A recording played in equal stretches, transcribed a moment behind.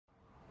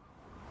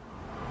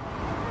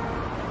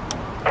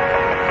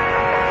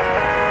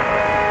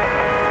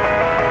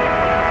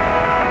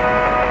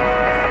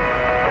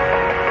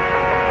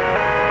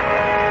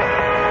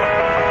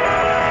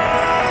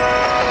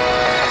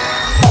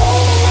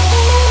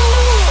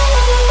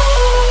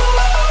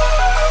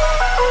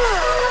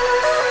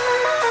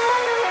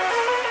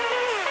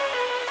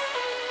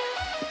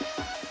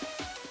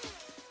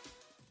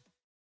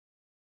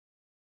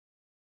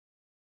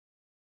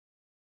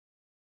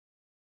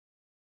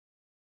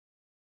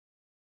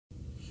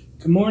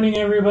Good morning,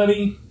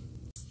 everybody.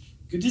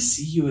 Good to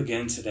see you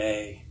again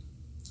today.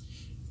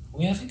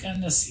 We haven't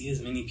gotten to see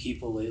as many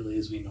people lately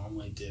as we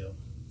normally do.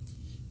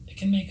 It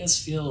can make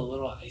us feel a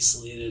little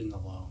isolated and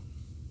alone.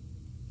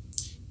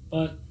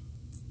 But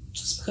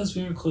just because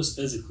we aren't close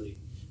physically,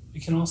 we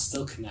can all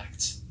still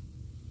connect.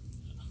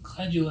 I'm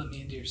glad you let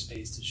me into your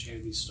space to share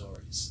these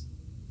stories.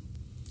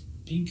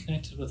 Being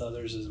connected with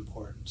others is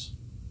important.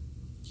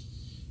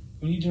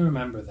 We need to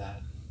remember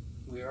that.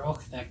 We are all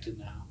connected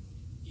now,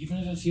 even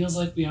if it feels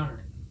like we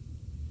aren't.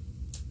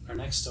 Our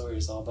next story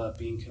is all about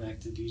being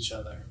connected to each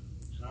other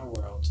in our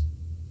world.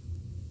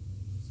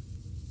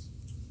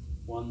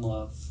 One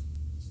Love.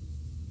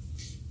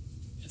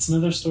 It's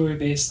another story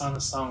based on a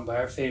song by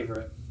our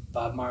favorite,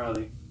 Bob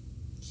Marley.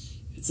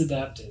 It's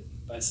adapted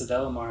by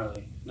Cedella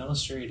Marley and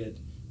illustrated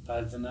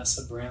by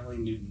Vanessa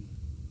Brantley-Newton.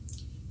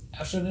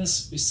 After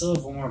this, we still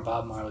have one more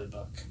Bob Marley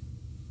book.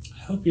 I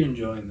hope you're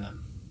enjoying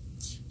them.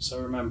 So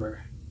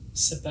remember,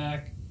 sit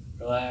back,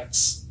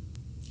 relax,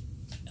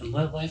 and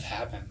let life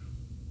happen.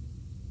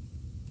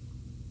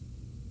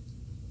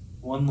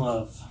 One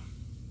love,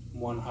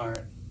 one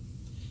heart.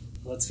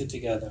 Let's get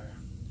together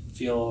and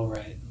feel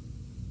alright.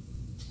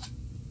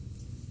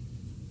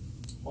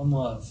 One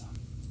love,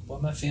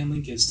 what my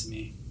family gives to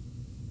me.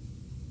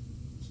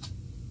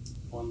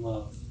 One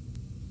love,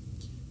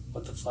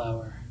 what the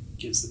flower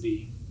gives the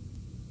bee.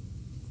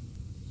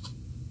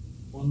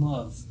 One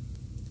love,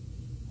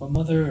 what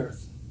Mother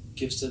Earth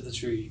gives to the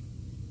tree.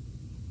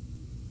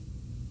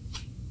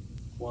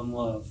 One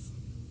love,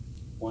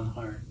 one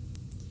heart.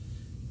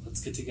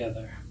 Let's get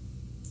together.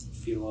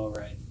 Feel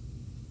alright.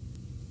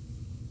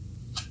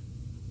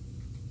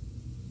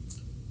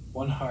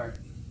 One heart,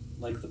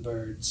 like the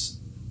birds,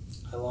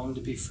 I long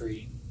to be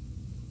free.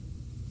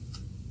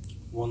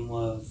 One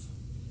love,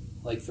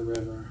 like the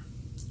river,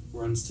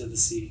 runs to the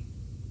sea.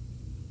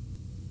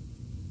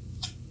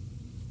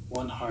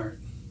 One heart,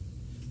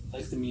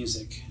 like the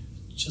music,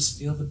 just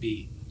feel the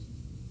beat.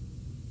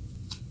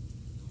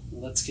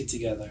 Let's get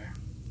together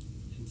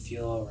and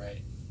feel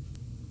alright.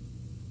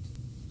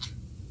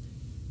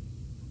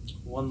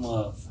 One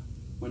love,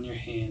 when your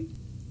hand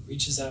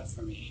reaches out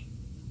for me.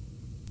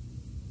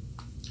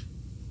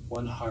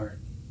 One heart,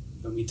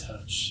 when we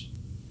touch,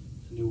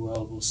 a new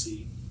world we'll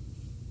see.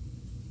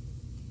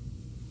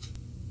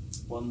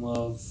 One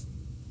love,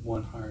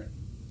 one heart.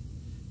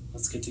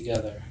 Let's get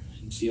together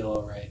and feel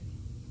alright.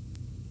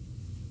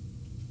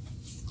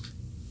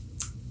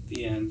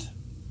 The end.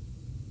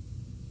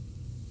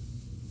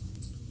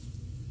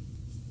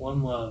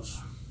 One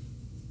love,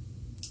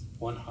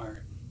 one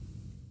heart.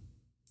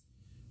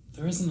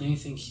 There isn't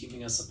anything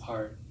keeping us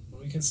apart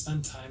when we can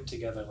spend time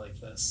together like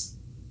this.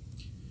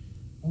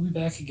 We'll be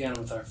back again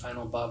with our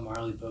final Bob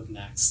Marley book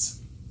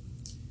next.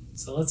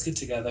 So let's get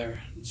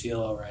together and feel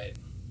alright.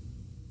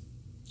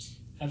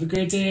 Have a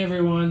great day,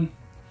 everyone.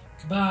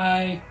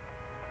 Goodbye.